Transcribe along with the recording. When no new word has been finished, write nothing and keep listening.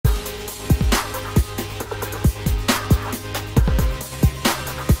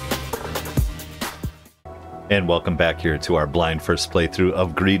And welcome back here to our blind first playthrough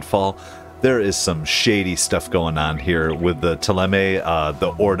of GreedFall. There is some shady stuff going on here with the Teleme, the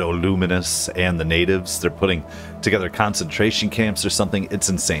Ordo Luminous, and the natives. They're putting together concentration camps or something. It's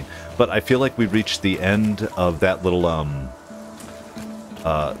insane. But I feel like we've reached the end of that little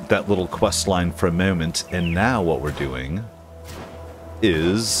quest line for a moment, and now what we're doing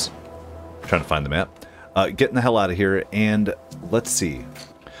is trying to find the map, getting the hell out of here, and let's see.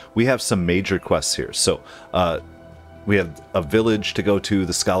 We have some major quests here. So we have a village to go to,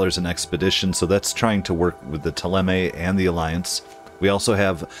 the Scholars and Expedition, so that's trying to work with the Teleme and the Alliance. We also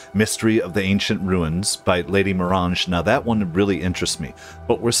have Mystery of the Ancient Ruins by Lady Mirange. Now that one really interests me,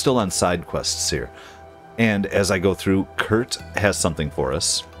 but we're still on side quests here. And as I go through, Kurt has something for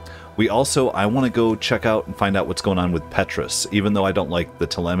us. We also, I want to go check out and find out what's going on with Petrus. Even though I don't like the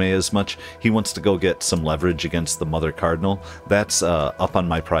Teleme as much, he wants to go get some leverage against the Mother Cardinal. That's up on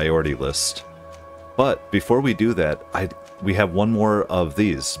my priority list. But before we do that, we have one more of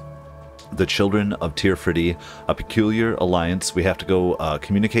these. The Children of Tirfredi, a peculiar alliance. We have to go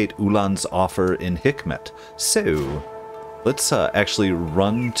communicate Ullan's offer in Hikmet. So, let's actually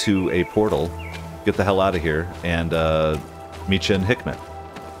run to a portal, get the hell out of here, and meet you in Hikmet.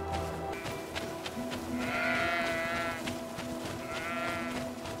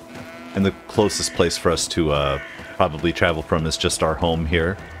 And the closest place for us to probably travel from is just our home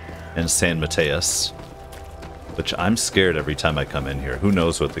here in San Mateus, which I'm scared every time I come in here. Who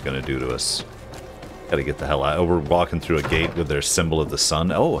knows what they're going to do to us? Gotta get the hell out. Oh, we're walking through a gate with their symbol of the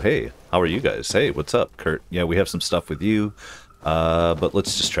sun. Oh, hey, how are you guys? Hey, what's up, Kurt? Yeah, we have some stuff with you, but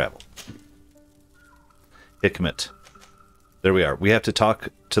let's just travel. Hikmet. There we are. We have to talk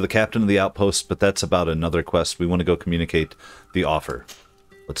to the captain of the outpost, but that's about another quest. We want to go communicate the offer.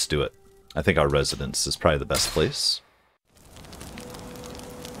 Let's do it. I think our residence is probably the best place.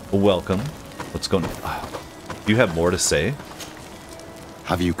 Welcome. What's going on? You have more to say?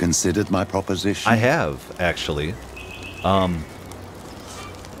 Have you considered my proposition? I have, actually.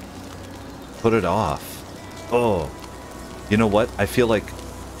 Put it off. Oh. You know what? I feel like...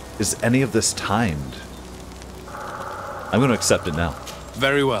 Is any of this timed? I'm going to accept it now.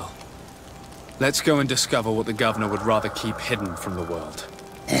 Very well. Let's go and discover what the governor would rather keep hidden from the world.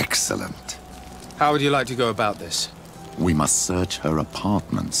 Excellent. How would you like to go about this? We must search her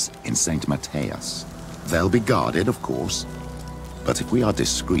apartments in St. Mateus. They'll be guarded, of course. But if we are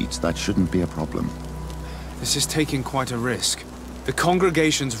discreet, that shouldn't be a problem. This is taking quite a risk. The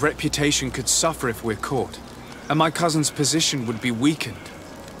congregation's reputation could suffer if we're caught, and my cousin's position would be weakened.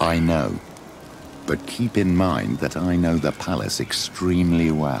 I know. But keep in mind that I know the palace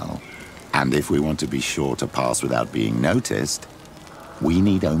extremely well. And if we want to be sure to pass without being noticed, we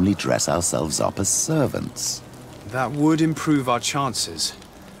need only dress ourselves up as servants. That would improve our chances.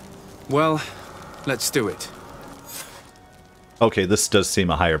 Well, let's do it. Okay, this does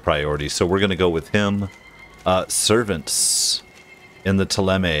seem a higher priority, so we're going to go with him. Servants in the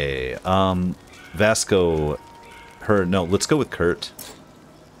Teleme. Vasco, her, no, let's go with Kurt.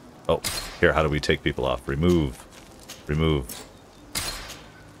 Oh, here, how do we take people off? Remove. Remove.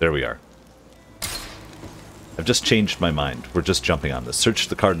 There we are. I've just changed my mind. We're just jumping on this. Search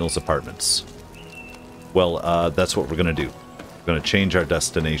the Cardinal's apartments. Well, that's what we're going to do. We're going to change our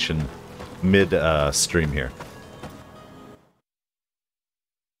destination mid-stream here.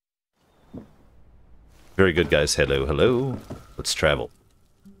 Very good, guys. Hello, hello. Let's travel.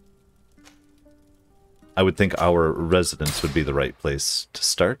 I would think our residence would be the right place to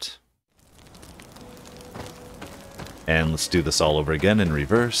start. And let's do this all over again in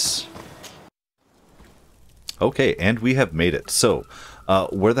reverse. Okay, and we have made it. So,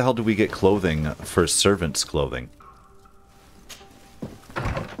 where the hell do we get clothing for servants' clothing?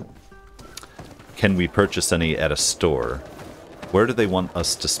 Can we purchase any at a store? Where do they want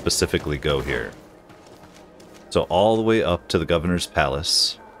us to specifically go here? So all the way up to the governor's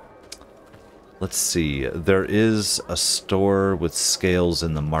palace. Let's see. There is a store with scales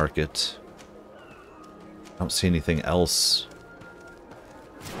in the market. I don't see anything else.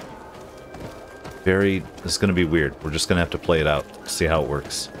 This is going to be weird. We're just going to have to play it out, see how it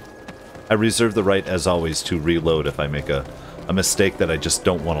works. I reserve the right, as always, to reload if I make a mistake that I just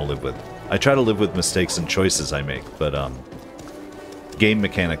don't want to live with. I try to live with mistakes and choices I make, but game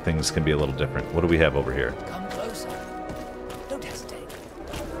mechanic things can be a little different. What do we have over here? Come closer. Don't hesitate.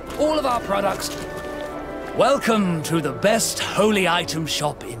 All of our products. Welcome to the best holy item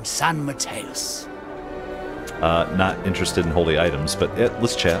shop in San Mateus. Not interested in holy items, but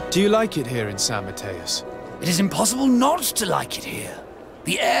let's chat. Do you like it here in San Mateus? It is impossible not to like it here.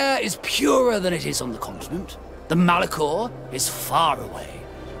 The air is purer than it is on the continent. The Malachor is far away.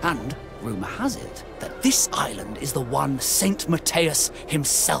 And Rumor has it that this island is the one Saint Matthias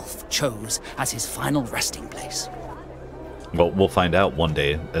himself chose as his final resting place. Well, we'll find out one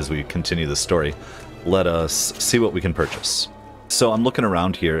day as we continue the story. Let us see what we can purchase. So I'm looking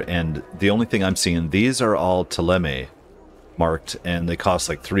around here, and the only thing I'm seeing, these are all Teleme marked, and they cost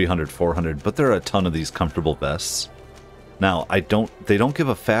like 300, 400, but there are a ton of these comfortable vests. Now, they don't give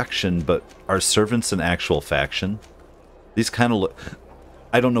a faction, but are servants an actual faction? These kind of look...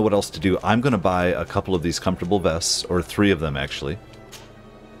 I don't know what else to do. I'm going to buy a couple of these comfortable vests, or 3 of them, actually.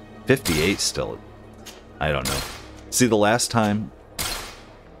 58 still. I don't know. See, the last time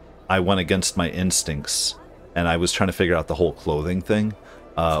I went against my instincts, and I was trying to figure out the whole clothing thing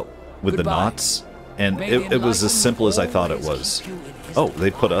with the knots, and it was as simple as I thought it was. Oh,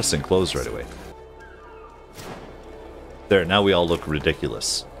 they put us in clothes right away. There, now we all look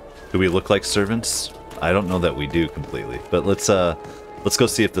ridiculous. Do we look like servants? I don't know that we do completely, but let's go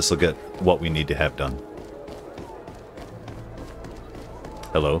see if this will get what we need to have done.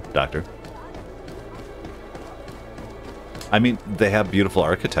 Hello, doctor. I mean, they have beautiful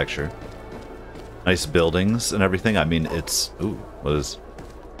architecture. Nice buildings and everything. I mean, it's... Ooh, what is...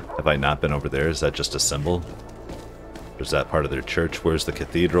 Have I not been over there? Is that just a symbol? Or is that part of their church? Where's the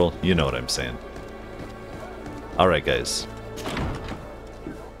cathedral? You know what I'm saying. Alright, guys.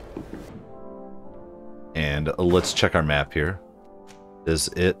 And let's check our map here. Is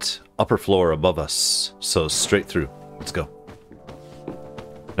it upper floor above us? So straight through. Let's go.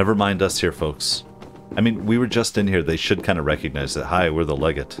 Never mind us here, folks. I mean, we were just in here. They should kind of recognize that. Hi, we're the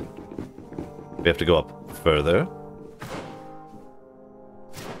legate. We have to go up further.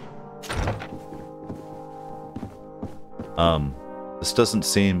 This doesn't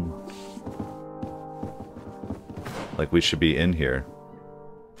seem like we should be in here.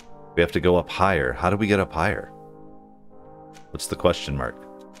 We have to go up higher. How do we get up higher? What's the question mark?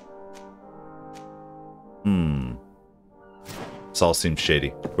 This all seems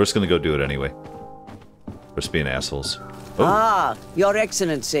shady. We're just gonna go do it anyway. We're just being assholes. Oh. Ah, Your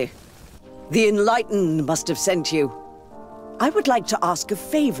Excellency. The Enlightened must have sent you. I would like to ask a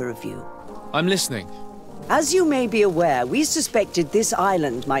favor of you. I'm listening. As you may be aware, we suspected this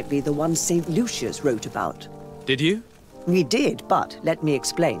island might be the one St. Lucius wrote about. Did you? We did, but let me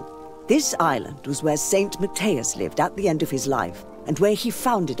explain. This island was where St. Matthias lived at the end of his life, and where he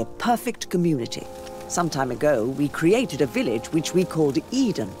founded a perfect community. Some time ago, we created a village which we called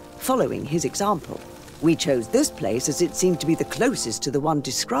Eden, following his example. We chose this place as it seemed to be the closest to the one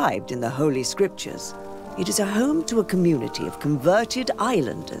described in the Holy Scriptures. It is a home to a community of converted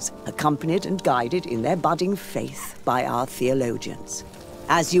islanders, accompanied and guided in their budding faith by our theologians.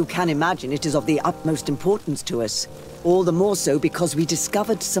 As you can imagine, it is of the utmost importance to us, all the more so because we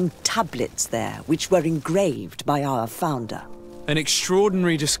discovered some tablets there, which were engraved by our founder. An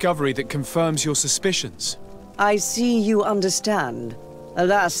extraordinary discovery that confirms your suspicions. I see you understand.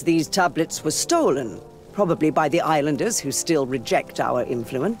 Alas, these tablets were stolen, probably by the islanders who still reject our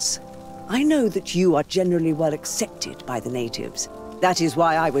influence. I know that you are generally well accepted by the natives. That is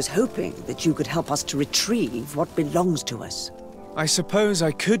why I was hoping that you could help us to retrieve what belongs to us. I suppose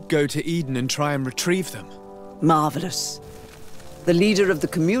I could go to Eden and try and retrieve them. Marvelous. The leader of the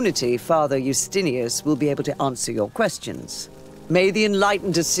community, Father Justinius, will be able to answer your questions. May the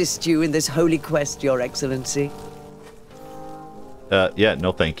Enlightened assist you in this holy quest, Your Excellency. Yeah,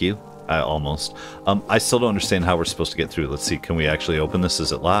 no thank you. Almost. I still don't understand how we're supposed to get through. Let's see, can we actually open this?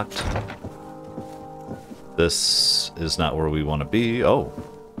 Is it locked? This is not where we want to be. Oh,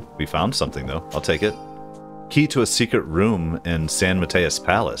 we found something, though. I'll take it. Key to a secret room in San Mateus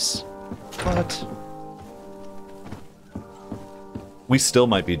Palace. What? We still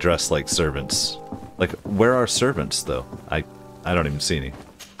might be dressed like servants. Like, where are servants, though? I don't even see any.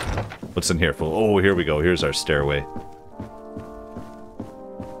 What's in here? Oh, here we go. Here's our stairway.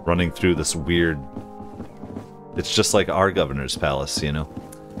 Running through this weird... It's just like our governor's palace, you know?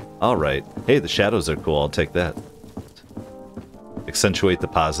 Alright. Hey, the shadows are cool. I'll take that. Accentuate the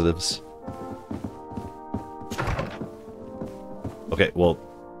positives. Okay, well...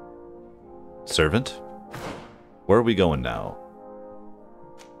 Servant? Where are we going now?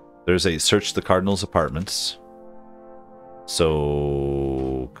 There's a search the Cardinal's apartments.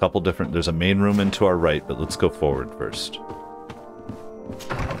 So... couple different... There's a main room into our right, but let's go forward first.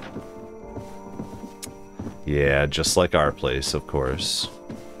 Yeah, just like our place, of course.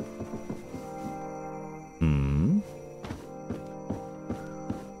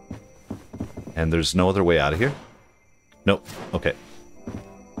 And there's no other way out of here? Nope. Okay.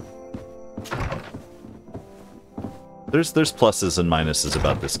 There's pluses and minuses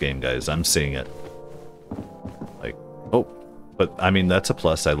about this game, guys. I'm seeing it. Like, oh, But, I mean, that's a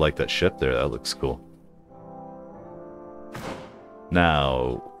plus. I like that ship there. That looks cool.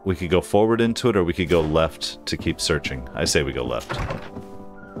 Now, we could go forward into it, or we could go left to keep searching. I say we go left.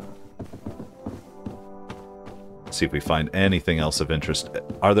 See if we find anything else of interest.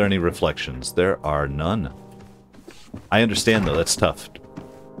 Are there any reflections? There are none. I understand, though. That's tough.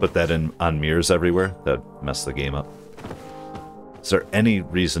 Put that in on mirrors everywhere. That'd mess the game up. Is there any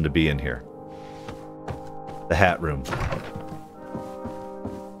reason to be in here? The hat room.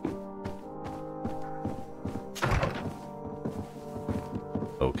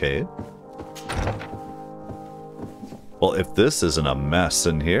 Okay. Well, if this isn't a mess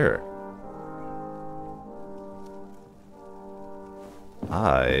in here,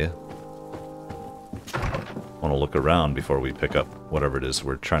 I want to look around before we pick up whatever it is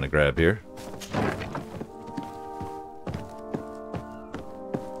we're trying to grab here.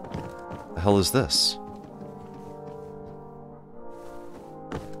 The hell is this?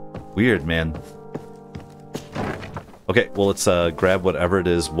 Weird, man. Okay, well, let's grab whatever it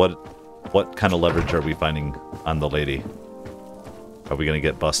is. What kind of leverage are we finding on the lady? Are we going to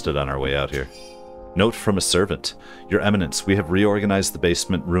get busted on our way out here? Note from a servant. Your Eminence, we have reorganized the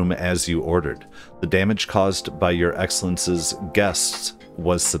basement room as you ordered. The damage caused by your Excellence's guests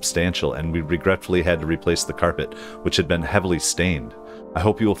was substantial, and we regretfully had to replace the carpet, which had been heavily stained. I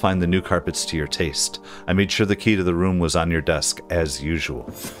hope you will find the new carpets to your taste. I made sure the key to the room was on your desk, as usual.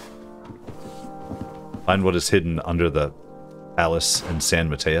 Find what is hidden under the palace in San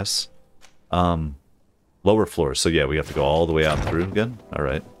Mateus. Lower floors. So yeah, we have to go all the way out through again?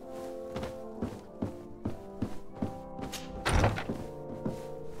 Alright.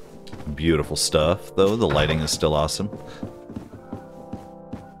 Beautiful stuff, though. The lighting is still awesome.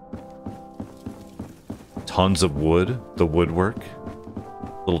 Tons of wood. The woodwork.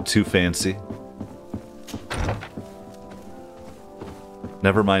 A little too fancy.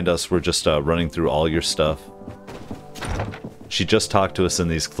 Never mind us, we're just running through all your stuff. She just talked to us in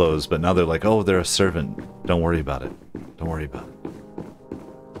these clothes, but now they're like, oh, they're a servant. Don't worry about it. Don't worry about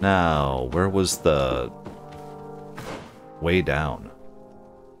it. Now, where was the way down?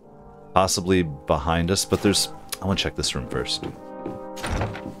 Possibly behind us, but there's... I want to check this room first.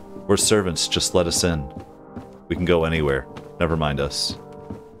 We're servants, just let us in. We can go anywhere. Never mind us.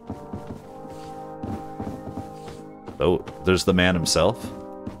 Oh, there's the man himself.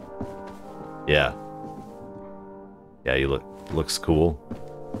 Yeah. Yeah, he looks cool.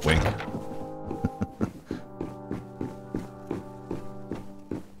 Wink.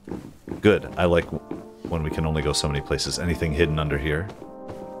 Good. I like when we can only go so many places. Anything hidden under here?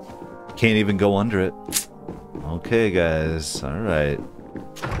 Can't even go under it. Okay, guys. All right.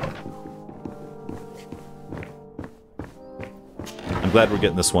 I'm glad we're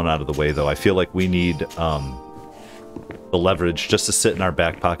getting this one out of the way, though. I feel like we need the leverage just to sit in our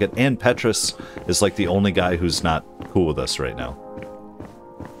back pocket. And Petrus is like the only guy who's not cool with us right now.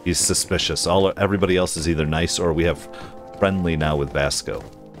 He's suspicious. Everybody else is either nice or we have friendly now with Vasco.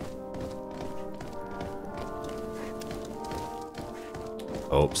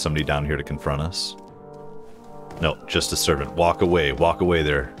 Oh, somebody down here to confront us? No, just a servant. Walk away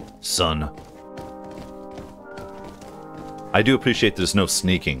there, son. I do appreciate there's no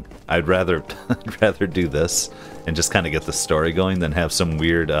sneaking. I'd rather do this and just kind of get the story going than have some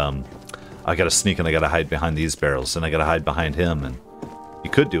weird, I gotta sneak and I gotta hide behind these barrels and I gotta hide behind him, and you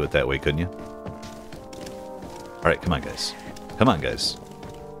could do it that way, couldn't you? Alright, come on, guys. Come on, guys.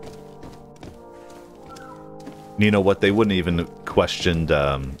 You know what? They wouldn't even questioned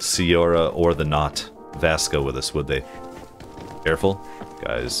Ciora or the not Vasco with us, would they? Careful,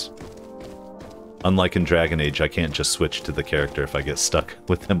 guys. Unlike in Dragon Age, I can't just switch to the character if I get stuck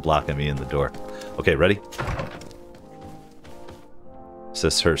with them blocking me in the door. Okay, ready? Is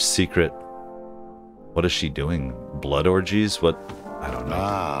this her secret? What is she doing? Blood orgies? What? I don't know.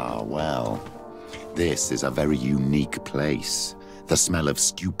 Ah, well. This is a very unique place. The smell of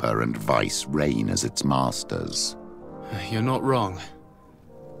stupor and vice reign as its masters. You're not wrong.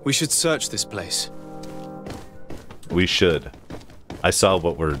 We should search this place. We should. I saw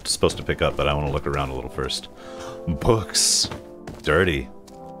what we're supposed to pick up, but I want to look around a little first. Books. Dirty.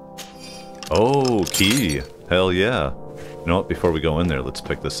 Oh, key. Hell yeah. You know what? Before we go in there, let's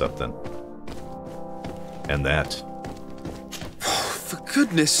pick this up then. And that. For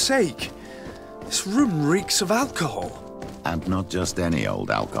goodness sake. This room reeks of alcohol. And not just any old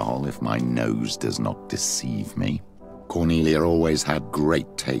alcohol, if my nose does not deceive me. Cornelia always had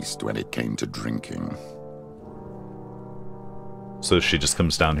great taste when it came to drinking. So she just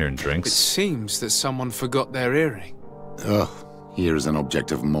comes down here and It drinks? seems that someone forgot their earring. Ugh, here is an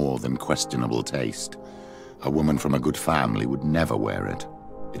object of more than questionable taste. A woman from a good family would never wear it.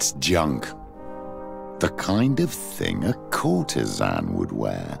 It's junk. The kind of thing a courtesan would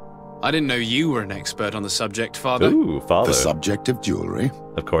wear. I didn't know you were an expert on the subject, Father. Ooh, Father. The subject of jewelry?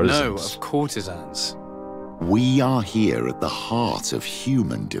 Of course. No, of courtesans. We are here at the heart of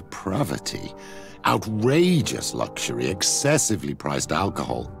human depravity. Outrageous luxury, excessively priced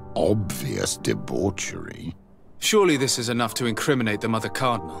alcohol, obvious debauchery. Surely this is enough to incriminate the Mother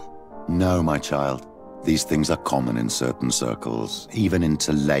Cardinal. No, my child. These things are common in certain circles, even in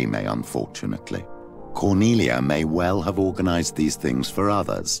Theleme, unfortunately. Cornelia may well have organized these things for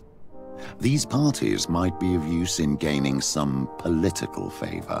others. These parties might be of use in gaining some political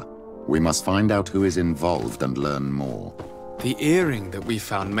favor. We must find out who is involved and learn more. The earring that we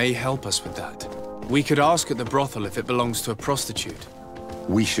found may help us with that. We could ask at the brothel if it belongs to a prostitute.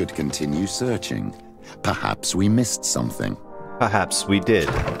 We should continue searching. Perhaps we missed something. Perhaps we did.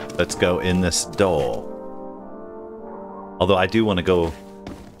 Let's go in this door. Although I do want to go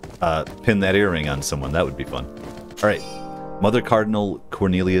pin that earring on someone. That would be fun. All right. Mother Cardinal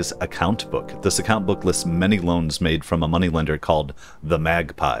Cornelia's account book. This account book lists many loans made from a moneylender called the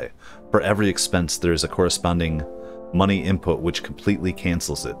Magpie. For every expense, there is a corresponding money input which completely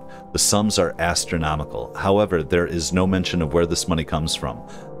cancels it. The sums are astronomical. However, there is no mention of where this money comes from.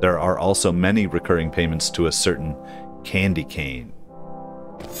 There are also many recurring payments to a certain candy cane.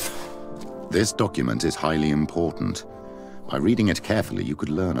 This document is highly important. By reading it carefully, you could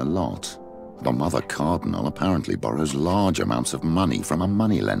learn a lot. The Mother Cardinal apparently borrows large amounts of money from a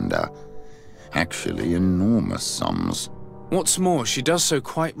moneylender. Actually, enormous sums. What's more, she does so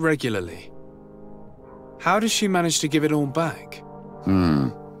quite regularly. How does she manage to give it all back?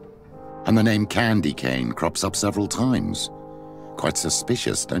 And the name Candy Cane crops up several times. Quite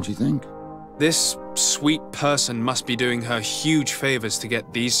suspicious, don't you think? This sweet person must be doing her huge favors to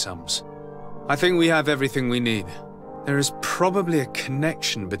get these sums. I think we have everything we need. There is probably a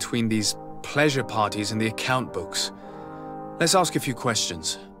connection between these pleasure parties and the account books. Let's ask a few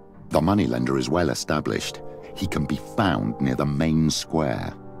questions. The moneylender is well established. He can be found near the main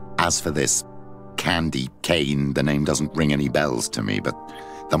square. As for this Candy Cane, the name doesn't ring any bells to me, but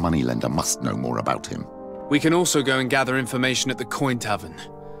the moneylender must know more about him. We can also go and gather information at the coin tavern.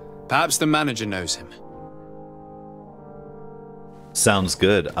 Perhaps the manager knows him. Sounds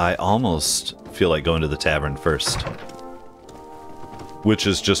good. I almost feel like going to the tavern first. Which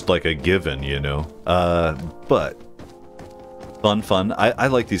is just like a given, you know. But fun. I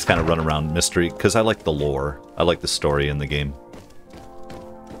like these kind of run-around mystery, because I like the lore. I like the story in the game.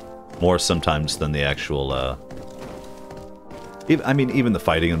 More sometimes than the actual, I mean, even the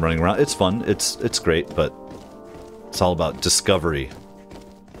fighting and running around. It's fun. It's great, but it's all about discovery.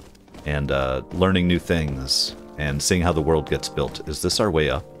 And learning new things. And seeing how the world gets built. Is this our way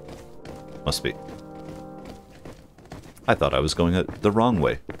up? Must be. I thought I was going the wrong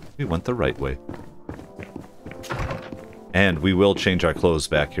way. We went the right way. And we will change our clothes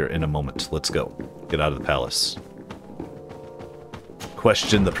back here in a moment. Let's go. Get out of the palace.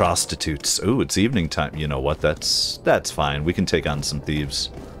 Question the prostitutes. Ooh, it's evening time. You know what? That's fine. We can take on some thieves.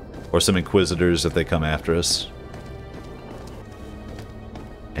 Or some inquisitors if they come after us.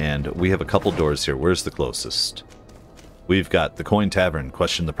 And we have a couple doors here. Where's the closest? We've got the Coin Tavern.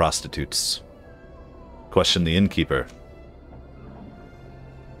 Question the prostitutes. Question the innkeeper.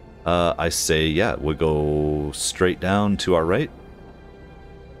 I say, yeah, we'll go straight down to our right.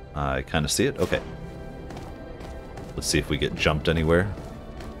 I kind of see it. Okay. Let's see if we get jumped anywhere.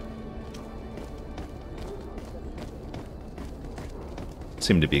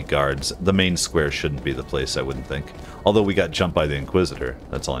 Seem to be guards. The main square shouldn't be the place, I wouldn't think. Although we got jumped by the Inquisitor.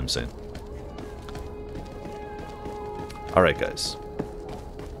 That's all I'm saying. Alright, guys.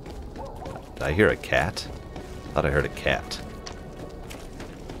 Did I hear a cat? I thought I heard a cat.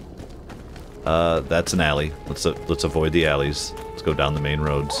 That's an alley. Let's avoid the alleys. Let's go down the main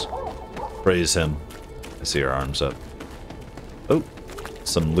roads. Praise him. I see our arms up. Oh,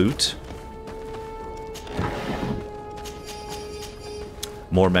 some loot.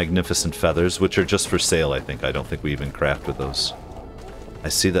 More magnificent feathers, which are just for sale, I think. I don't think we even craft with those. I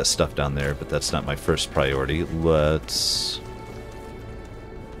see that stuff down there, but that's not my first priority. Let's...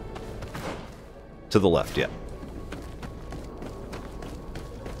 to the left, yeah.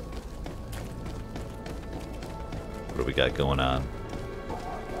 What do we got going on?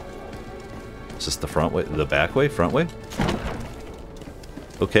 Is this the front way? The back way? Front way?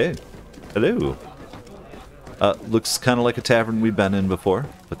 Okay. Hello. Looks kind of like a tavern we've been in before,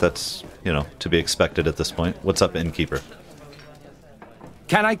 but that's, you know, to be expected at this point. What's up, innkeeper?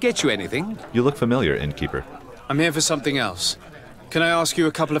 Can I get you anything? You look familiar, innkeeper. I'm here for something else. Can I ask you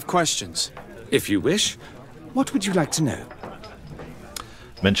a couple of questions? If you wish. What would you like to know?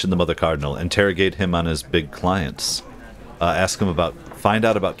 Mention the Mother Cardinal. Interrogate him on his big clients. Find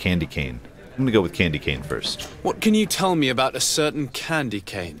out about Candy Cane. I'm going to go with Candy Cane first. What can you tell me about a certain Candy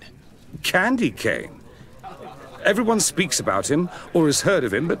Cane? Candy Cane? Everyone speaks about him, or has heard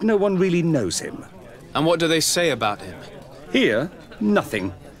of him, but no one really knows him. And what do they say about him? Here,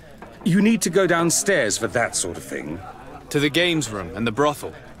 nothing. You need to go downstairs for that sort of thing. To the games room and the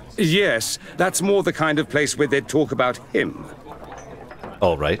brothel? Yes, that's more the kind of place where they'd talk about him.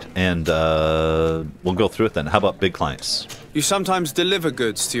 All right, and we'll go through it then. How about big clients? You sometimes deliver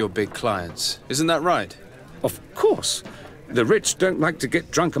goods to your big clients, isn't that right? Of course. The rich don't like to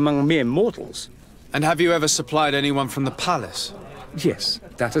get drunk among mere mortals. And have you ever supplied anyone from the palace? Yes,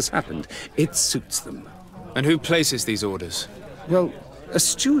 that has happened. It suits them. And who places these orders? Well, a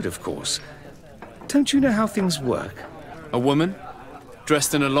steward, of course. Don't you know how things work? A woman?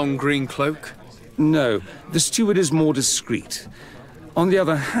 Dressed in a long green cloak? No, the steward is more discreet. On the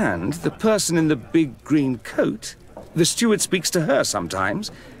other hand, the person in the big green coat, the steward speaks to her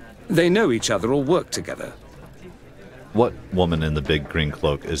sometimes. They know each other or work together. What woman in the big green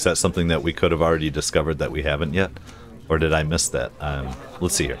cloak? Is that something that we could have already discovered that we haven't yet? Or did I miss that?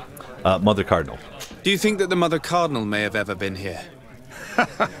 Let's see here. Mother Cardinal. Do you think that the Mother Cardinal may have ever been here?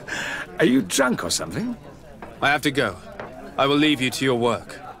 Are you drunk or something? I have to go. I will leave you to your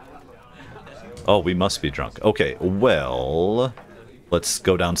work. Oh, we must be drunk. Okay, well, let's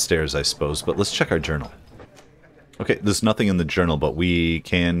go downstairs, I suppose, but let's check our journal. Okay, there's nothing in the journal, but we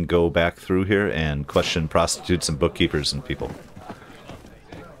can go back through here and question prostitutes and bookkeepers and people.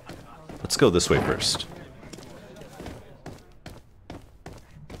 Let's go this way first.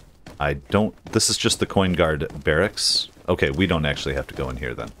 This is just the coin guard barracks. Okay, we don't actually have to go in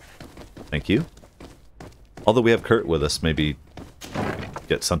here then. Thank you. Although we have Kurt with us, maybe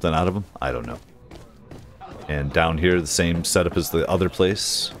get something out of him? I don't know. And down here, the same setup as the other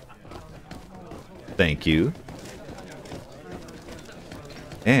place. Thank you.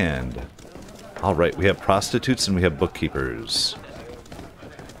 And, alright, we have prostitutes and we have bookkeepers.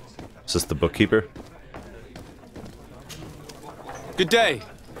 Is this the bookkeeper? Good day.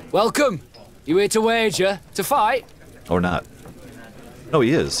 Welcome. You here to wager? To fight? Or not? No,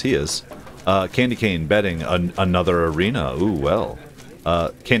 he is. Candy Cane betting another arena. Ooh, well.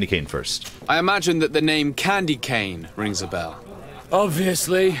 Candy Cane first. I imagine that the name Candy Cane rings a bell.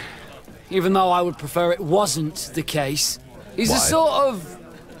 Obviously. Even though I would prefer it wasn't the case. He's Why? a sort of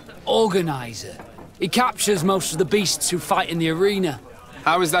organizer. He captures most of the beasts who fight in the arena.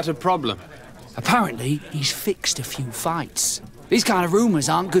 How is that a problem? Apparently, he's fixed a few fights. These kind of rumors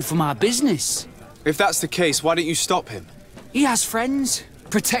aren't good for my business. If that's the case, why don't you stop him? He has friends,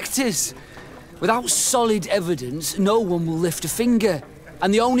 protectors. Without solid evidence, no one will lift a finger.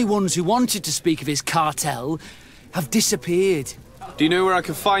 And the only ones who wanted to speak of his cartel have disappeared. Do you know where I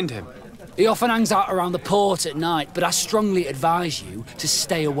can find him? He often hangs out around the port at night, but I strongly advise you to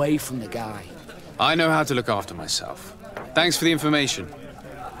stay away from the guy. I know how to look after myself. Thanks for the information.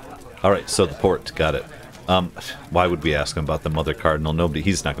 Alright, so the port, got it. Why would we ask him about the Mother Cardinal?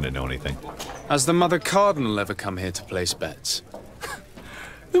 He's not going to know anything. Has the Mother Cardinal ever come here to place bets?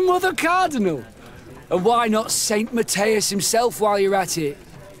 The Mother Cardinal? And why not Saint Matthias himself while you're at it?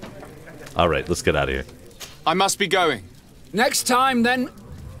 Alright, let's get out of here. I must be going. Next time, then.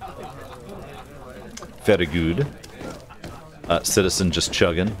 Very good. Citizen just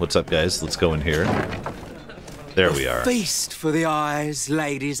chugging. What's up, guys? Let's go in here. There we are. Feast for the eyes,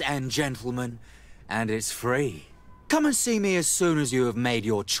 ladies and gentlemen. And it's free. Come and see me as soon as you have made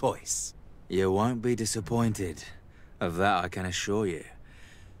your choice. You won't be disappointed. Of that I can assure you.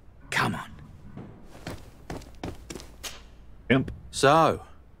 Come on. Imp. So,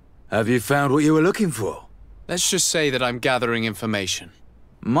 have you found what you were looking for? Let's just say that I'm gathering information.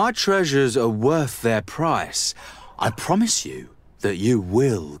 My treasures are worth their price. I promise you that you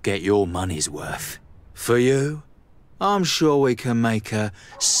will get your money's worth. For you, I'm sure we can make a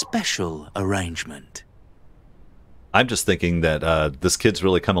special arrangement. I'm just thinking that this kid's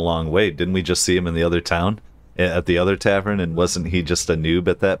really come a long way. Didn't we just see him in the other town? At the other tavern? And wasn't he just a noob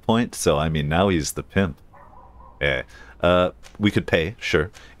at that point? So, I mean, now he's the pimp. Yeah. We could pay, sure.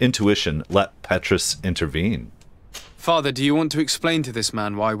 Intuition, let Petrus intervene. Father, do you want to explain to this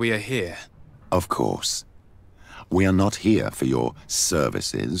man why we are here? Of course. We are not here for your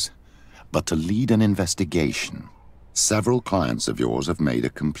services, but to lead an investigation. Several clients of yours have made a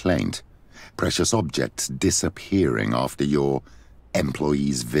complaint. Precious objects disappearing after your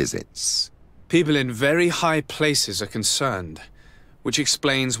employees' visits. People in very high places are concerned, which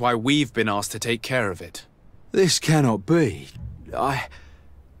explains why we've been asked to take care of it. This cannot be.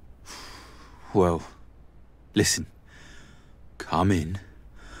 Well, Listen, come in,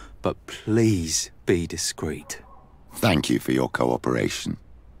 but please be discreet. Thank you for your cooperation.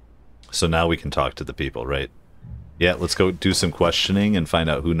 So now we can talk to the people, right? Yeah, let's go do some questioning and find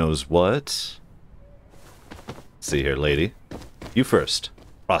out who knows what. See here, lady. You first.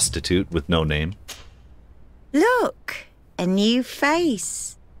 Prostitute with no name. Look, a new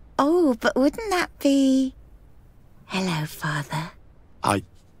face. Oh, but wouldn't that be... Hello, Father.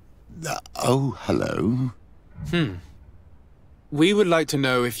 Oh, hello. We would like to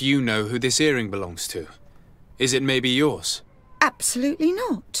know if you know who this earring belongs to. Is it maybe yours? Absolutely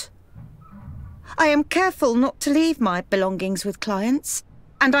not. I am careful not to leave my belongings with clients,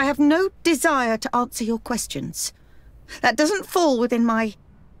 and I have no desire to answer your questions. That doesn't fall within my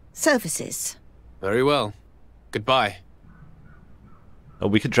services. Very well. Goodbye. Oh,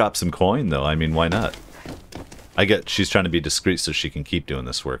 we could drop some coin, though. I mean, why not? I get she's trying to be discreet so she can keep doing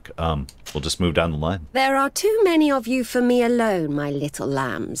this work. We'll just move down the line. There are too many of you for me alone, my little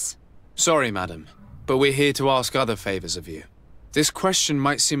lambs. Sorry, madam, but we're here to ask other favors of you. This question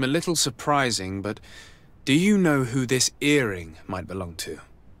might seem a little surprising, but do you know who this earring might belong to?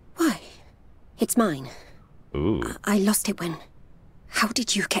 Why? It's mine. Ooh. I lost it when... How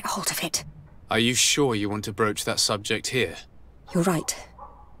did you get hold of it? Are you sure you want to broach that subject here? You're right.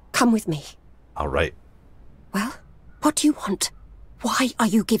 Come with me. All right. Well, what do you want? Why are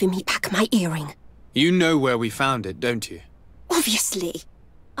you giving me back my earring? You know where we found it, don't you? Obviously.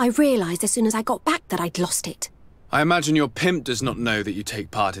 I realized as soon as I got back that I'd lost it. I imagine your pimp does not know that you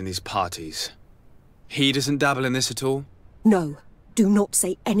take part in these parties. He doesn't dabble in this at all? No. Do not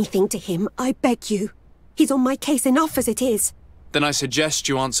say anything to him, I beg you. He's on my case enough as it is. Then I suggest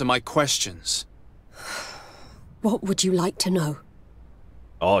you answer my questions. What would you like to know?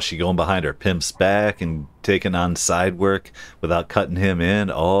 Oh, she going behind her pimp's back and taking on side work without cutting him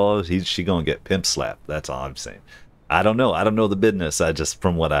in. Oh, she gonna get pimp slapped. That's all I'm saying. I don't know. I don't know the business. I just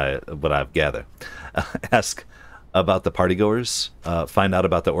from what I've gathered. Ask about the partygoers. Find out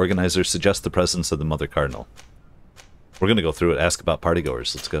about the organizers. Suggest the presence of the Mother Cardinal. We're gonna go through it. Ask about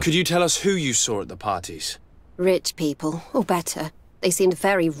partygoers. Let's go. Could you tell us who you saw at the parties? Rich people, or better. They seemed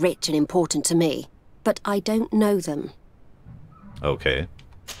very rich and important to me. But I don't know them. Okay.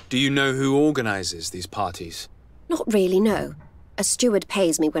 Do you know who organizes these parties? Not really, no. A steward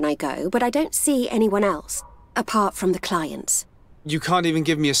pays me when I go, but I don't see anyone else, apart from the clients. You can't even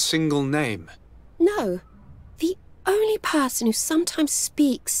give me a single name. No. The only person who sometimes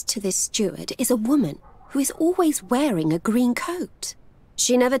speaks to this steward is a woman who is always wearing a green coat.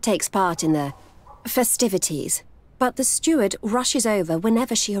 She never takes part in the festivities, but the steward rushes over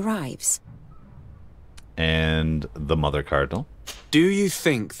whenever she arrives. And the Mother Cardinal? Do you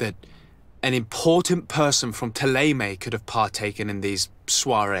think that an important person from Thélème could have partaken in these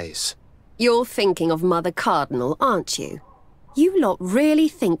soirees? You're thinking of Mother Cardinal, aren't you? You lot really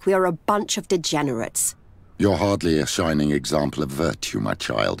think we are a bunch of degenerates. You're hardly a shining example of virtue, my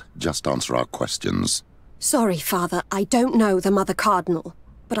child. Just answer our questions. Sorry, Father, I don't know the Mother Cardinal,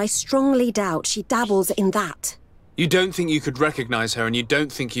 but I strongly doubt she dabbles in that. You don't think you could recognize her, and you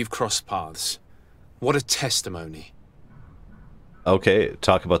don't think you've crossed paths. What a testimony. Okay,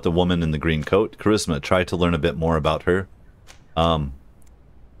 talk about the woman in the green coat. Charisma, try to learn a bit more about her.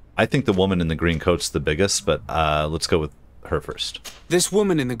 I think the woman in the green coat's the biggest, but let's go with her first. This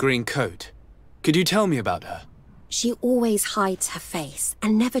woman in the green coat, could you tell me about her? She always hides her face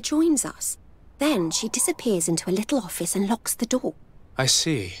and never joins us. Then she disappears into a little office and locks the door. I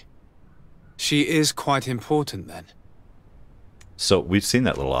see. She is quite important, then. So we've seen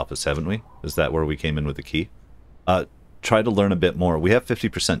that little office, haven't we? Is that where we came in with the key? Try to learn a bit more. We have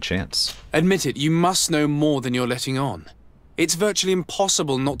 50% chance. Admit it, you must know more than you're letting on. It's virtually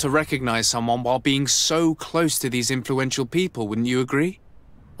impossible not to recognize someone while being so close to these influential people, wouldn't you agree?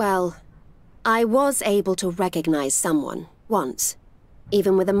 Well, I was able to recognize someone, once.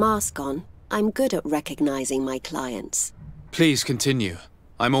 Even with a mask on, I'm good at recognizing my clients. Please continue.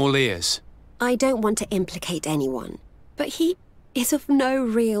 I'm all ears. I don't want to implicate anyone, but he is of no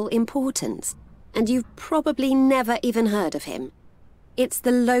real importance, and you've probably never even heard of him. It's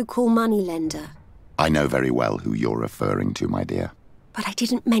the local moneylender. I know very well who you're referring to, my dear. But I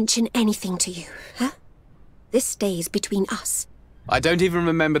didn't mention anything to you, huh? This stays between us. I don't even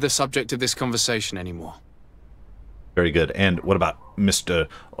remember the subject of this conversation anymore. Very good. And what about Mr.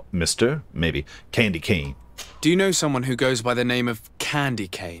 Maybe, Candy Cane? Do you know someone who goes by the name of Candy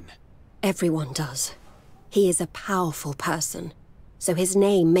Cane? Everyone does. He is a powerful person, so his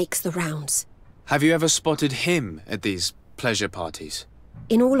name makes the rounds. Have you ever spotted him at these pleasure parties?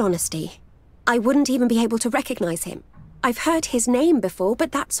 In all honesty, I wouldn't even be able to recognize him. I've heard his name before,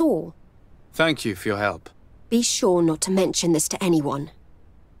 but that's all. Thank you for your help. Be sure not to mention this to anyone.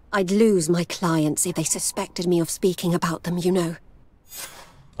 I'd lose my clients if they suspected me of speaking about them, you know.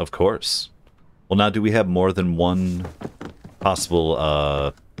 Of course. Well, now, do we have more than one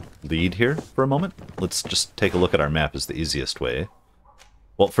possible lead here for a moment? Let's just take a look at our map is the easiest way.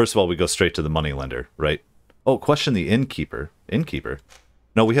 Well, first of all, we go straight to the moneylender, right? Oh, question the innkeeper. Innkeeper?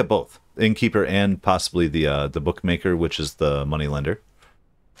 No, we have both. Innkeeper and possibly the bookmaker, which is the moneylender.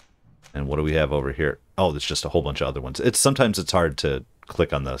 And what do we have over here? Oh, there's just a whole bunch of other ones. Sometimes it's hard to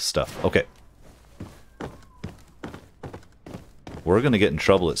click on the stuff. Okay. We're going to get in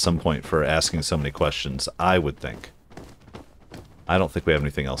trouble at some point for asking so many questions, I would think. I don't think we have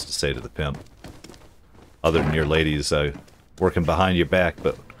anything else to say to the pimp. Other than your ladies working behind your back,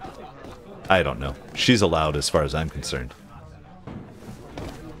 but I don't know. She's allowed as far as I'm concerned.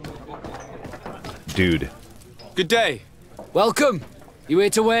 Dude. Good day. Welcome. You here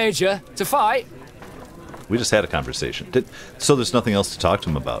to wager? To fight? We just had a conversation. So there's nothing else to talk to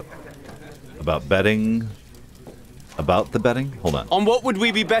him about? About betting? About the betting? Hold on. On what would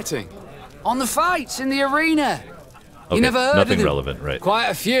we be betting? On the fights in the arena. Okay, You never heard nothing of them? relevant, right? Quite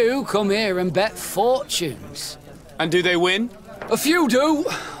a few come here and bet fortunes. And do they win? A few do.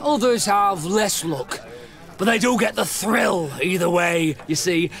 Others have less luck. But they do get the thrill either way, you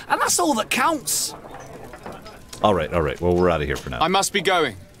see. And that's all that counts. All right. Well, we're out of here for now. I must be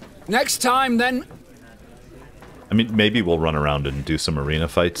going. Next time, then. I mean, maybe we'll run around and do some arena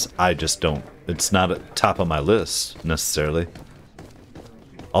fights. I just don't. It's not at top of my list, necessarily.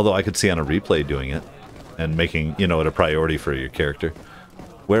 Although I could see on a replay doing it and making, you know, it a priority for your character.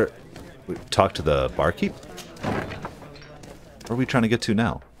 Where? Talk to the barkeep? Where are we trying to get to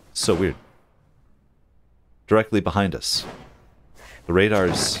now? So weird. Directly behind us. The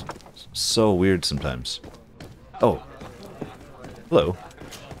radar's so weird sometimes. Oh. Hello.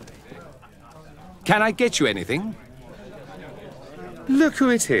 Can I get you anything? Look who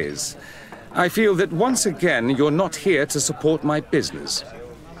it is. I feel that once again you're not here to support my business.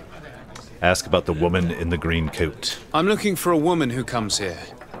 Ask about the woman in the green coat. I'm looking for a woman who comes here.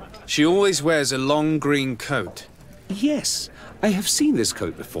 She always wears a long green coat. Yes, I have seen this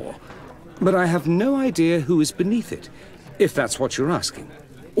coat before, but I have no idea who is beneath it, if that's what you're asking.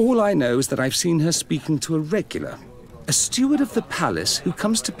 All I know is that I've seen her speaking to a regular, a steward of the palace who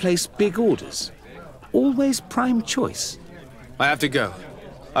comes to place big orders. Always prime choice. I have to go.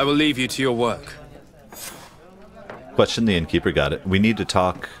 I will leave you to your work. Question the innkeeper, got it. We need to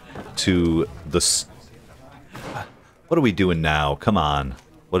talk to the... What are we doing now? Come on.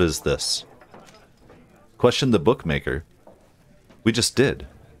 What is this? Question the bookmaker. We just did.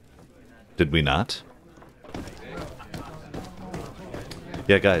 Did we not?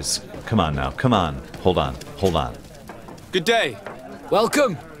 Yeah, guys. Come on now. Come on. Hold on. Hold on. Good day.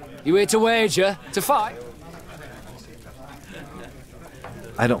 Welcome. You here to wager? To fight?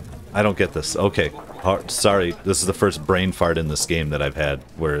 I don't get this. Okay. Sorry. This is the first brain fart in this game that I've had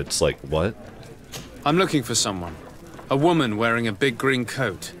where it's like, what? I'm looking for someone. A woman wearing a big green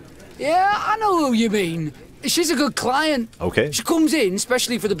coat. Yeah, I know who you mean. She's a good client. Okay. She comes in,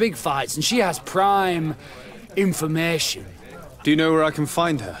 especially for the big fights, and she has prime information. Do you know where I can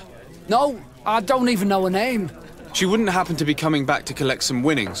find her? No, I don't even know her name. She wouldn't happen to be coming back to collect some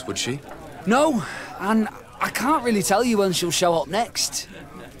winnings, would she? No, and I can't really tell you when she'll show up next.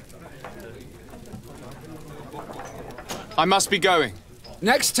 I must be going.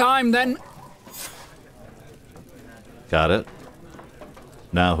 Next time, then. Got it.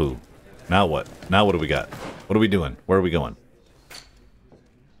 Now who? Now what? Now what do we got? What are we doing? Where are we going?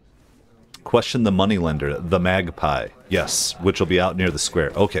 Question the moneylender, the Magpie. Yes, which will be out near the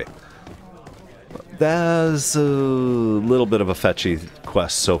square. Okay. That's a little bit of a fetchy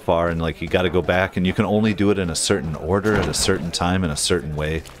quest so far, and like you got to go back, and you can only do it in a certain order at a certain time in a certain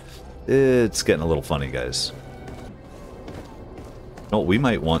way. It's getting a little funny, guys. No, we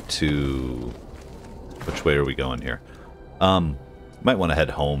might want to... Which way are we going here? Might want to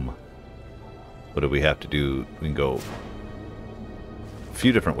head home. What do we have to do? We can go a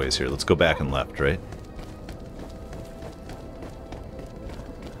few different ways here. Let's go back and left, right?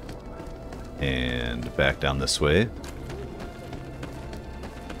 And back down this way.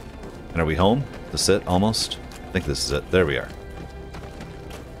 And are we home? This it, almost? I think this is it. There we are.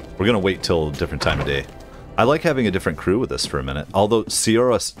 We're going to wait till a different time of day. I like having a different crew with us for a minute. Although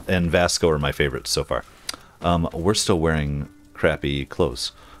Sierra and Vasco are my favorites so far. We're still wearing crappy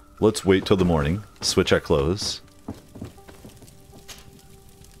clothes. Let's wait till the morning. Switch our clothes.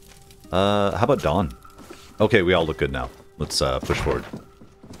 How about dawn? Okay, we all look good now. Let's push forward.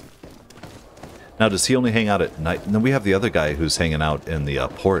 Now, does he only hang out at night? And then we have the other guy who's hanging out in the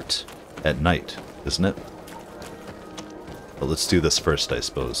port at night, isn't it? But let's do this first, I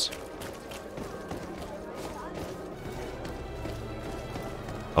suppose.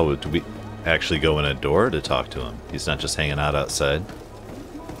 Oh, do we actually go in a door to talk to him? He's not just hanging out outside.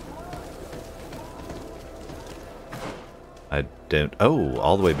 I didn't... Oh,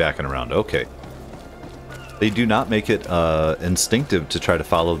 all the way back and around. Okay. They do not make it instinctive to try to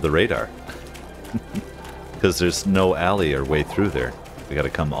follow the radar. Because there's no alley or way through there. We gotta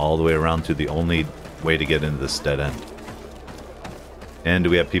come all the way around to the only way to get into this dead end. And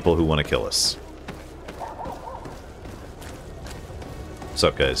do we have people who want to kill us? What's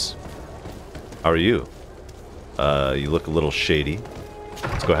up, guys? How are you? You look a little shady.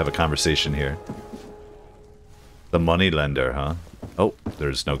 Let's go have a conversation here. The money lender, huh? Oh,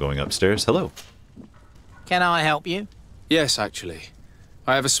 there's no going upstairs. Hello. Can I help you? Yes, actually.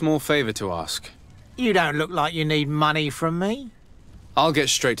 I have a small favor to ask. You don't look like you need money from me. I'll get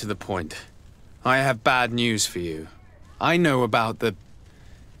straight to the point. I have bad news for you. I know about the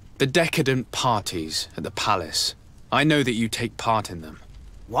decadent parties at the palace. I know that you take part in them.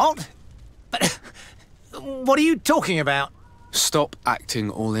 What? But what are you talking about? Stop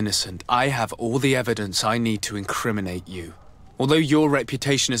acting all innocent. I have all the evidence I need to incriminate you. Although your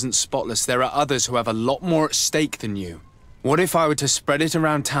reputation isn't spotless, there are others who have a lot more at stake than you. What if I were to spread it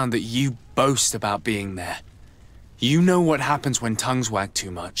around town that you boast about being there? You know what happens when tongues wag too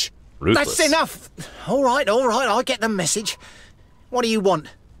much. Ruthless. That's enough. All right, I get the message. What do you want?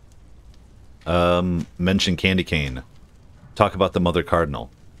 Mention Candy Cane. Talk about the Mother Cardinal.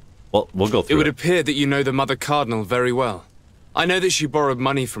 Well, we'll go through it. It would appear that you know the Mother Cardinal very well. I know that she borrowed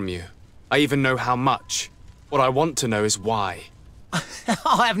money from you. I even know how much. What I want to know is why.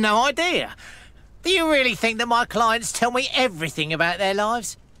 I have no idea. Do you really think that my clients tell me everything about their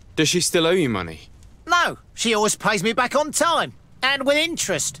lives? Does she still owe you money? No, she always pays me back on time, and with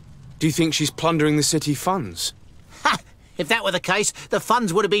interest. Do you think she's plundering the city funds? Ha! If that were the case, the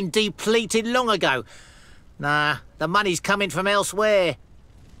funds would have been depleted long ago. Nah, the money's coming from elsewhere.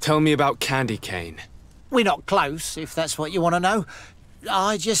 Tell me about Candy Cane. We're not close, if that's what you want to know.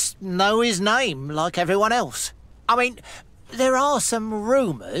 I just know his name, like everyone else. I mean, there are some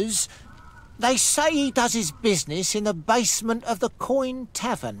rumours. They say he does his business in the basement of the Coin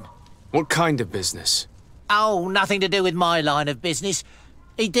Tavern. What kind of business? Oh, nothing to do with my line of business.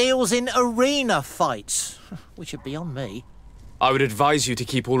 He deals in arena fights, which are beyond me. I would advise you to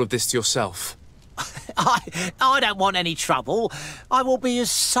keep all of this to yourself. I don't want any trouble. I will be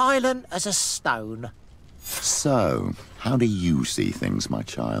as silent as a stone. So, how do you see things, my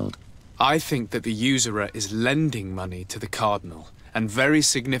child? I think that the usurer is lending money to the Cardinal, and very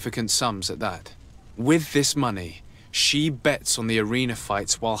significant sums at that. With this money, she bets on the arena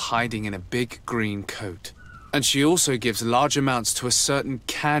fights while hiding in a big green coat. And she also gives large amounts to a certain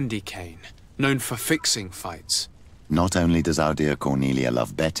Candy Cane, known for fixing fights. Not only does our dear Cornelia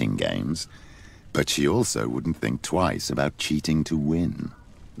love betting games, but she also wouldn't think twice about cheating to win.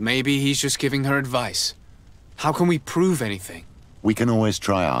 Maybe he's just giving her advice. How can we prove anything? We can always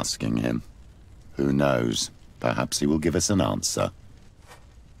try asking him. Who knows? Perhaps he will give us an answer.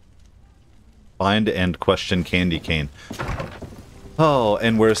 Find and question Candy Cane. Oh,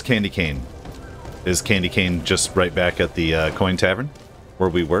 and where's Candy Cane? Is Candy Cane just right back at the Coin Tavern? Where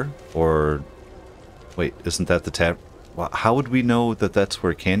we were? Or... Wait, isn't that the tavern? Well, how would we know that that's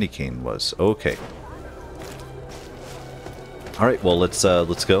where Candy Cane was? Okay. Alright, well, let's go.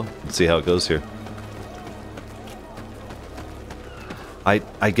 Let's see how it goes here.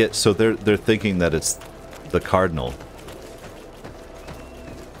 I get... So they're thinking that it's the Cardinal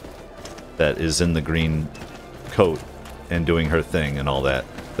that is in the green coat and doing her thing and all that.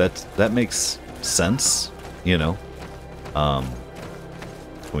 That makes sense, you know. Can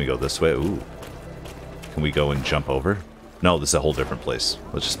we go this way? Ooh. Can we go and jump over? No, this is a whole different place.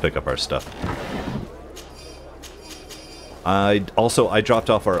 Let's just pick up our stuff. I dropped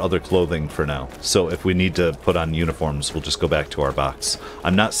off our other clothing for now, so if we need to put on uniforms, we'll just go back to our box.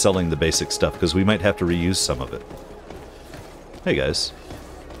 I'm not selling the basic stuff, because we might have to reuse some of it. Hey, guys.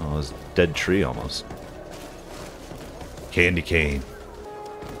 Oh, it's a dead tree, almost. Candy Cane.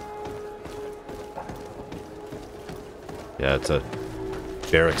 Yeah, it's a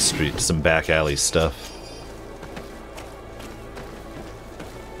Barrack Street, some back alley stuff.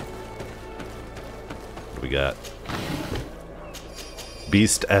 What do we got?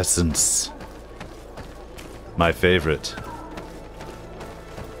 Beast Essence. My favorite.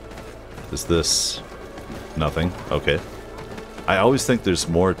 Is this... nothing? Okay. I always think there's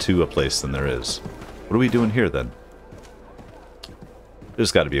more to a place than there is. What are we doing here, then?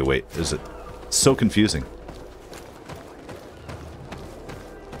 There's got to be a way. Is it so confusing?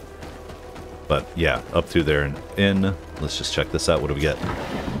 But yeah, up through there and in. Let's just check this out. What do we get?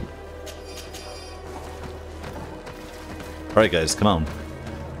 Alright guys, come on.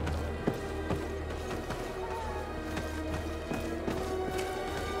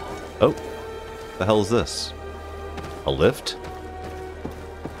 Oh, the hell is this? A lift?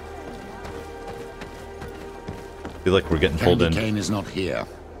 Feel like we're getting pulled in. Candy Cane is not here.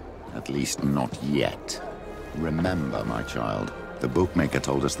 At least not yet. Remember, my child, the bookmaker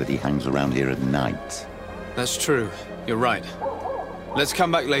told us that he hangs around here at night. That's true. You're right. Let's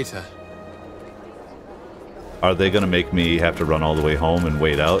come back later. Are they going to make me have to run all the way home and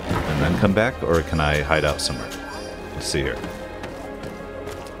wait out and then come back? Or can I hide out somewhere? Let's see here.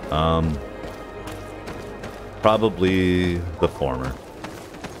 Probably the former.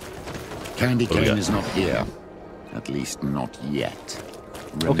 Candy Cane is not here. At least not yet.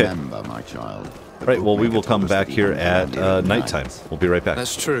 Remember, my child. Right, well, we will come back here at nighttime. We'll be right back.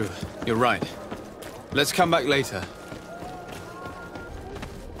 That's true. You're right. Let's come back later.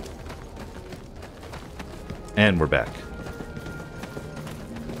 And we're back.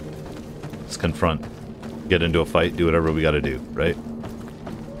 Let's confront. Get into a fight, do whatever we gotta do, right?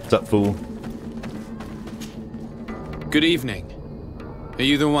 What's up, fool? Good evening. Are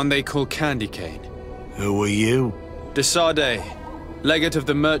you the one they call Candy Cane? Who are you? Desade, legate of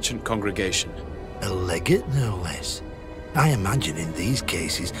the merchant congregation. A legate, no less. I imagine in these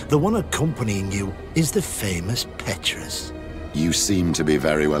cases, the one accompanying you is the famous Petrus. You seem to be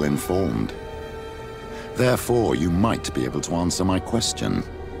very well informed. Therefore, you might be able to answer my question.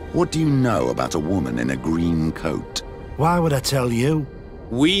 What do you know about a woman in a green coat? Why would I tell you?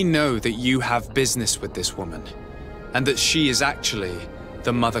 We know that you have business with this woman, and that she is actually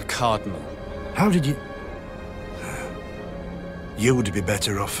the Mother Cardinal. How did you... You would be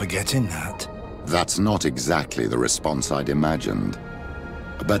better off forgetting that. That's not exactly the response I'd imagined.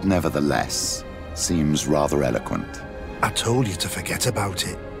 But nevertheless, seems rather eloquent. I told you to forget about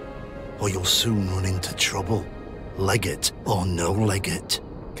it, or you'll soon run into trouble. Legate or no legate.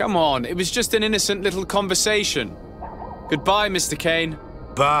 Come on, it was just an innocent little conversation. Goodbye, Mr. Cane.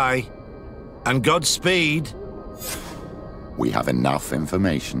 Bye. And Godspeed. We have enough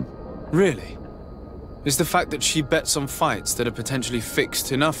information. Really? Is the fact that she bets on fights that are potentially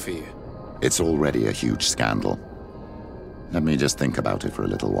fixed enough for you? It's already a huge scandal. Let me just think about it for a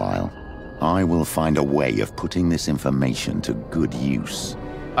little while. I will find a way of putting this information to good use.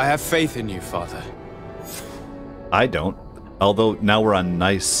 I have faith in you, Father. I don't. Although now we're on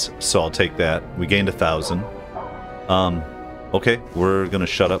nice, so I'll take that. We gained 1,000. Okay, we're gonna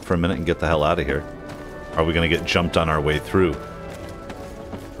shut up for a minute and get the hell out of here. Are we gonna get jumped on our way through?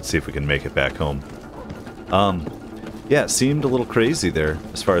 Let's see if we can make it back home. Yeah, it seemed a little crazy there,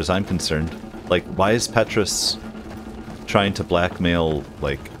 as far as I'm concerned. Like, why is Petrus trying to blackmail,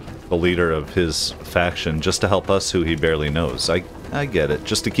 like, the leader of his faction just to help us who he barely knows? I get it.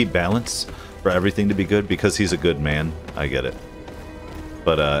 Just to keep balance, for everything to be good, because he's a good man. I get it.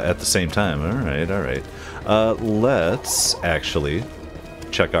 But at the same time, alright. Let's actually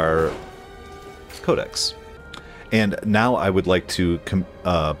check our codex. And now I would like to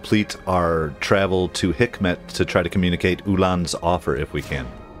complete our travel to Hikmet to try to communicate Ullan's offer if we can.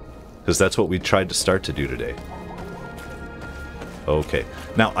 Because that's what we tried to start to do today. Okay.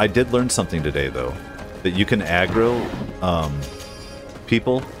 Now, I did learn something today, though. That you can aggro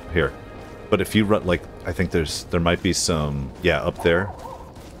people. Here. But if you run, like, I think there might be some, yeah, up there.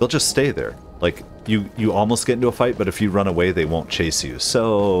 They'll just stay there. Like, you almost get into a fight, but if you run away, they won't chase you.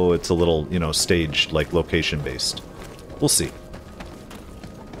 So it's a little, you know, staged, like, location-based. We'll see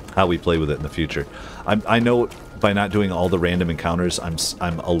how we play with it in the future. I know by not doing all the random encounters,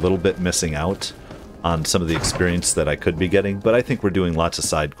 I'm a little bit missing out on some of the experience that I could be getting, but I think we're doing lots of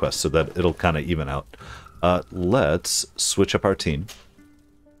side quests so that it'll kind of even out. Let's switch up our team.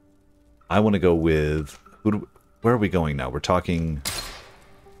 I want to go with... where are we going now? We're talking...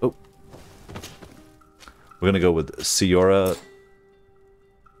 Oh. We're going to go with Ciora.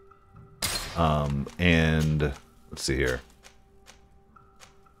 And... let's see here.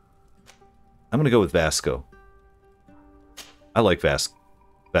 I'm going to go with Vasco. I like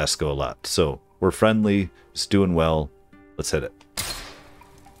Vasco a lot. So, we're friendly. It's doing well. Let's hit it.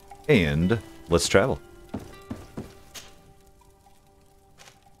 And let's travel.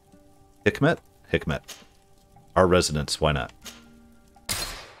 Hikmet? Hikmet. Our residence, why not?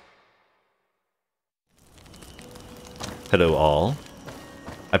 Hello all.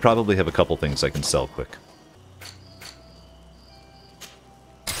 I probably have a couple things I can sell quick.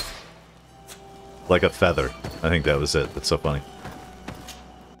 Like a feather. I think that was it. That's so funny.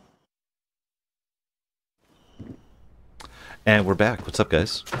 And we're back. What's up,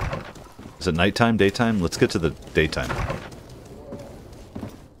 guys? Is it nighttime, daytime? Let's get to the daytime.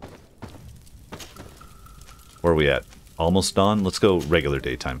 Where are we at? Almost dawn? Let's go regular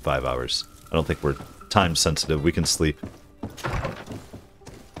daytime, 5 hours. I don't think we're time sensitive. We can sleep.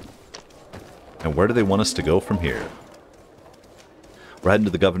 And where do they want us to go from here? We're heading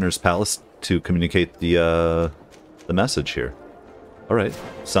to the governor's palace to communicate the message here. Alright,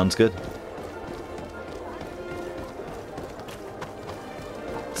 sounds good.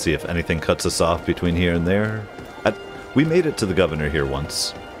 See if anything cuts us off between here and there. We made it to the governor here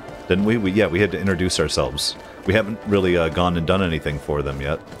once, didn't we? Yeah, we had to introduce ourselves. We haven't really gone and done anything for them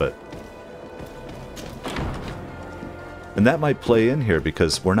yet, but... And that might play in here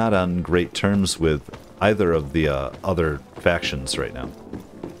because we're not on great terms with either of the other factions right now.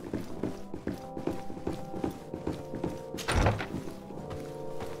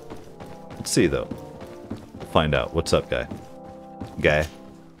 Let's see, though. Find out. What's up, guy? Guy.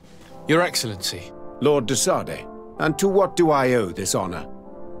 Your Excellency. Lord de Sade, and to what do I owe this honor?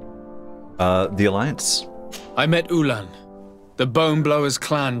 The Alliance. I met Ullan, the Boneblower's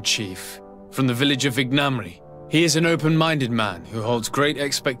clan chief, from the village of Vignamri. He is an open-minded man who holds great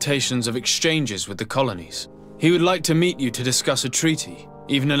expectations of exchanges with the colonies. He would like to meet you to discuss a treaty,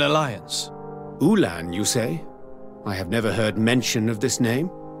 even an alliance. Ullan, you say? I have never heard mention of this name,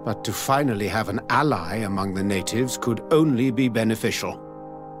 but to finally have an ally among the natives could only be beneficial.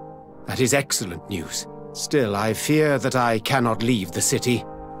 That is excellent news. Still, I fear that I cannot leave the city.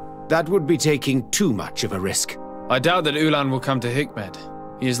 That would be taking too much of a risk. I doubt that Ullan will come to Hikmet.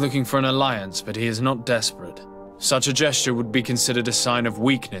 He is looking for an alliance, but he is not desperate. Such a gesture would be considered a sign of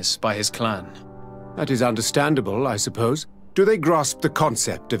weakness by his clan. That is understandable, I suppose. Do they grasp the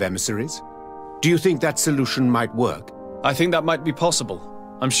concept of emissaries? Do you think that solution might work? I think that might be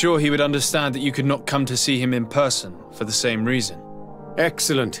possible. I'm sure he would understand that you could not come to see him in person for the same reason.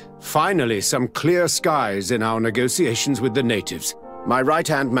 Excellent. Finally, some clear skies in our negotiations with the natives. My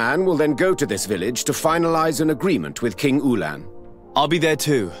right-hand man will then go to this village to finalize an agreement with King Ullan. I'll be there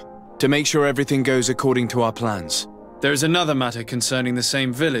too, to make sure everything goes according to our plans. There is another matter concerning the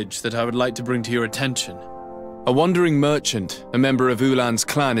same village that I would like to bring to your attention. A wandering merchant, a member of Ullan's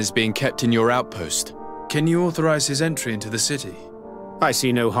clan, is being kept in your outpost. Can you authorize his entry into the city? I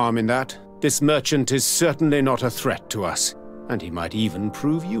see no harm in that. This merchant is certainly not a threat to us, and he might even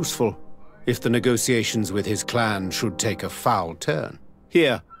prove useful, if the negotiations with his clan should take a foul turn.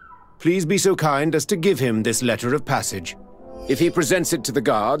 Here, please be so kind as to give him this letter of passage. If he presents it to the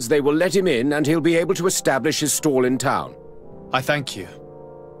guards, they will let him in and he'll be able to establish his stall in town. I thank you.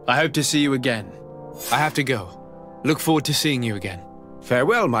 I hope to see you again. I have to go. Look forward to seeing you again.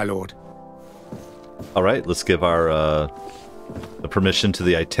 Farewell, my lord. All right, let's give our the permission to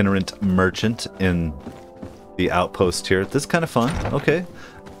the itinerant merchant in the outpost here. This is kind of fun. Okay.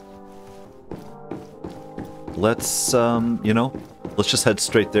 Let's, you know, let's just head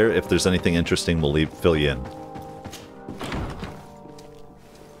straight there. If there's anything interesting, we'll fill you in.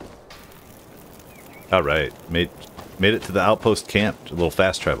 All right, made it to the outpost camp. A little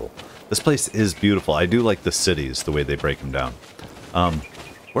fast travel. This place is beautiful. I do like the cities, the way they break them down.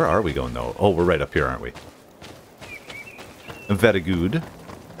 Where are we going though? Oh, we're right up here, aren't we? Very good.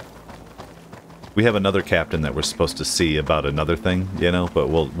 We have another captain that we're supposed to see about another thing, you know, but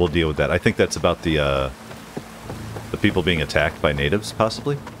we'll deal with that. I think that's about the people being attacked by natives,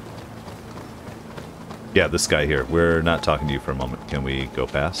 possibly. Yeah, this guy here. We're not talking to you for a moment. Can we go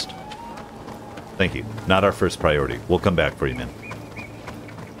past? Thank you. Not our first priority. We'll come back for you, man.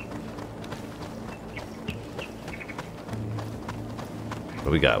 What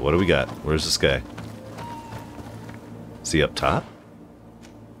do we got? What do we got? Where's this guy? Is he up top?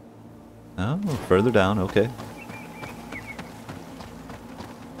 Oh, further down. Okay.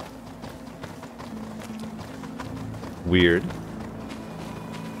 Weird.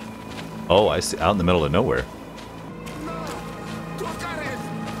 Oh, I see. Out in the middle of nowhere.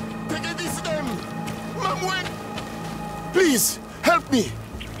 Please, help me!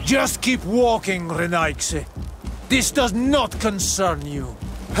 Just keep walking, Renaikse. This does not concern you.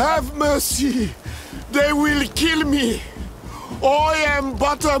 Have mercy! They will kill me! I am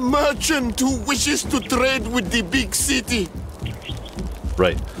but a merchant who wishes to trade with the big city.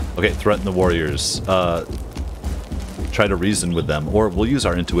 Right. Okay, threaten the warriors. Try to reason with them, or we'll use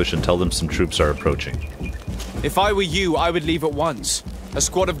our intuition, tell them some troops are approaching. If I were you, I would leave at once. A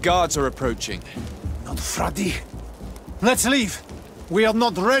squad of guards are approaching. Not Fradi. Let's leave. We are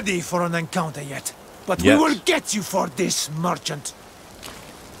not ready for an encounter yet, but we will get you for this, merchant.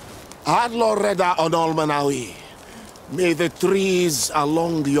 Adloreda Onolmanawi. May the trees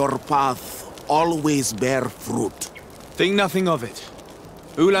along your path always bear fruit. Think nothing of it.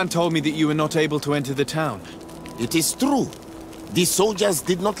 Ullan told me that you were not able to enter the town. It is true. The soldiers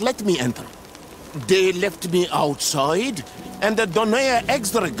did not let me enter. They left me outside, and the Donea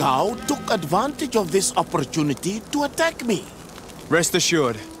Exdragao took advantage of this opportunity to attack me. Rest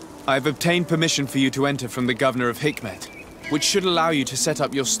assured, I have obtained permission for you to enter from the governor of Hikmet, which should allow you to set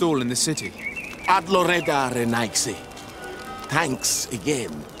up your stall in the city. Ad Loreda Renaixi. Thanks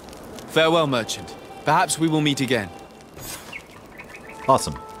again. Farewell, merchant. Perhaps we will meet again.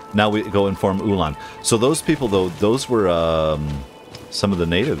 Awesome. Now we go inform Ullan. So those people, though, those were some of the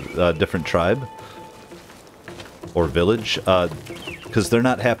native, different tribe or village, because they're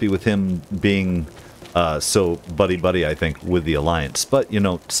not happy with him being so buddy-buddy, I think, with the Alliance. But, you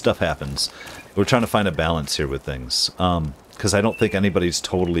know, stuff happens. We're trying to find a balance here with things, because I don't think anybody's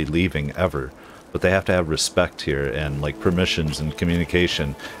totally leaving ever. But they have to have respect here and, like, permissions and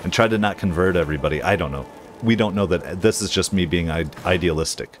communication and try to not convert everybody. I don't know. We don't know that. This is just me being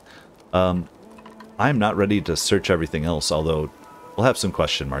idealistic. I'm not ready to search everything else, although we'll have some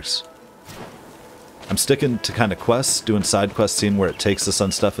question marks. I'm sticking to kind of quests, doing side quests, seeing where it takes us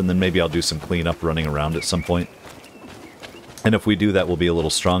on stuff, and then maybe I'll do some cleanup running around at some point. And if we do that, we'll be a little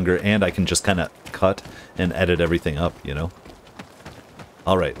stronger, and I can just kind of cut and edit everything up, you know?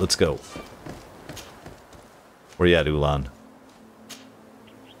 Alright, let's go. Where you at, Ullan?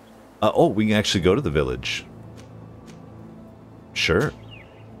 Oh, we can actually go to the village. Sure.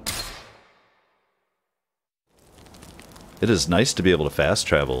 It is nice to be able to fast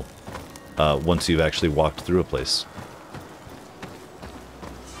travel once you've actually walked through a place.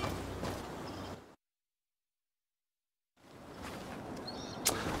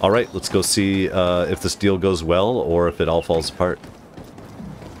 Alright, let's go see if this deal goes well or if it all falls apart.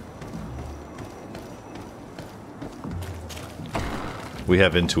 We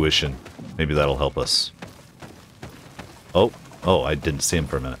have intuition. Maybe that'll help us. Oh, I didn't see him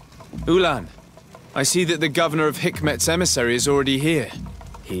for a minute. Ullan, I see that the governor of Hikmet's emissary is already here.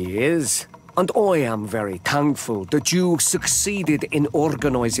 He is, and I am very thankful that you succeeded in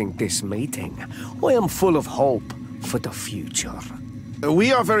organizing this meeting. I am full of hope for the future.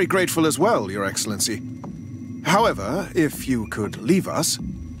 We are very grateful as well, Your Excellency. However, if you could leave us,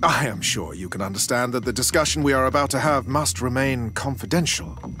 I am sure you can understand that the discussion we are about to have must remain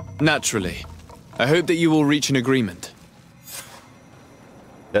confidential. Naturally. I hope that you will reach an agreement.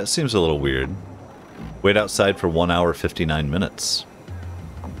 That seems a little weird. Wait outside for 1 hour 59 minutes.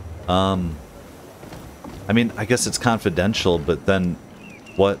 I mean, I guess it's confidential, but then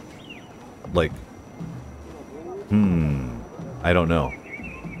what? Like, I don't know.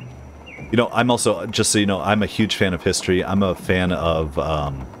 You know, I'm also, just so you know, I'm a huge fan of history. I'm a fan of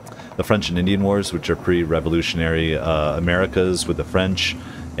the French and Indian Wars, which are pre-revolutionary Americas with the French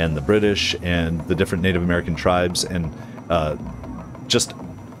and the British and the different Native American tribes, and just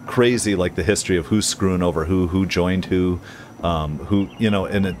crazy, like, the history of who's screwing over who joined who, you know,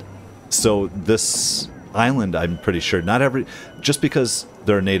 and it. So this island, I'm pretty sure, just because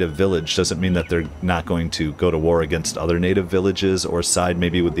they're a native village doesn't mean that they're not going to go to war against other native villages or side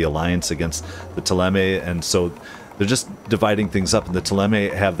maybe with the alliance against the Theleme, and so they're just dividing things up, and the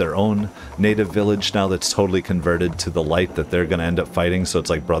Theleme have their own native village now that's totally converted to the light that they're going to end up fighting, so it's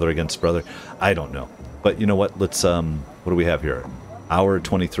like brother against brother. I don't know. But you know what? Let's, what do we have here? Hour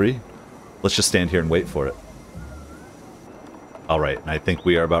 23? Let's just stand here and wait for it. Alright, and I think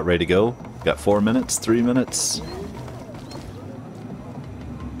we are about ready to go. Got 4 minutes, 3 minutes.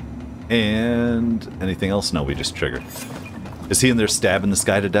 And anything else? No, we just triggered. Is he in there stabbing this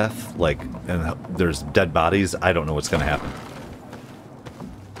guy to death? Like, and there's dead bodies? I don't know what's going to happen.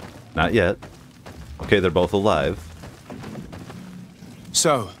 Not yet. Okay, they're both alive.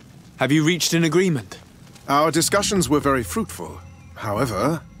 So, have you reached an agreement? Our discussions were very fruitful.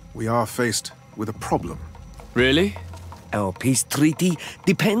 However, we are faced with a problem. Really? Our peace treaty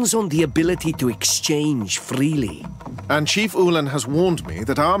depends on the ability to exchange freely. And Chief Ullan has warned me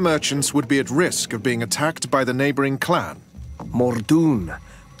that our merchants would be at risk of being attacked by the neighboring clan. Mordoun,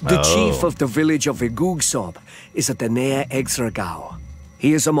 the chief of the village of Igugsob, is at the Nea Exragao.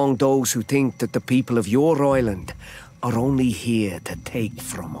 He is among those who think that the people of your island are only here to take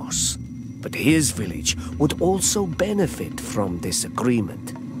from us. But his village would also benefit from this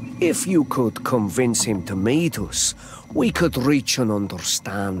agreement. If you could convince him to meet us, we could reach an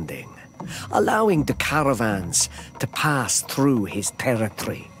understanding, allowing the caravans to pass through his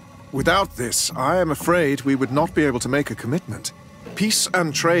territory. Without this, I am afraid we would not be able to make a commitment. Peace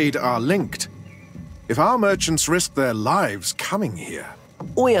and trade are linked. If our merchants risk their lives coming here...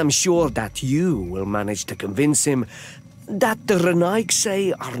 I am sure that you will manage to convince him that the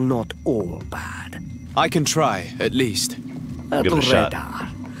Renaigse are not all bad. I can try, at least. Give it a shot.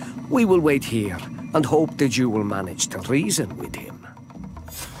 We will wait here and hope that you will manage to reason with him.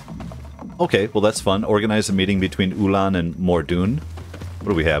 Okay, well that's fun. Organize a meeting between Ullan and Mordoun. What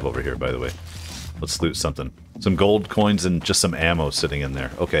do we have over here, by the way? Let's loot something. Some gold coins and just some ammo sitting in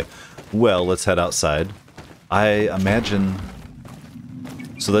there. Okay, well, let's head outside. I imagine...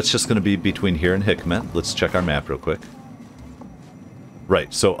 So that's just going to be between here and Hikmet. Let's check our map real quick.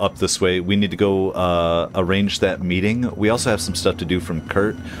 Right, so up this way. We need to go arrange that meeting. We also have some stuff to do from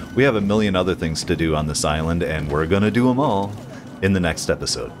Kurt. We have a million other things to do on this island, and we're going to do them all in the next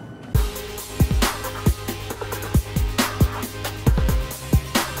episode.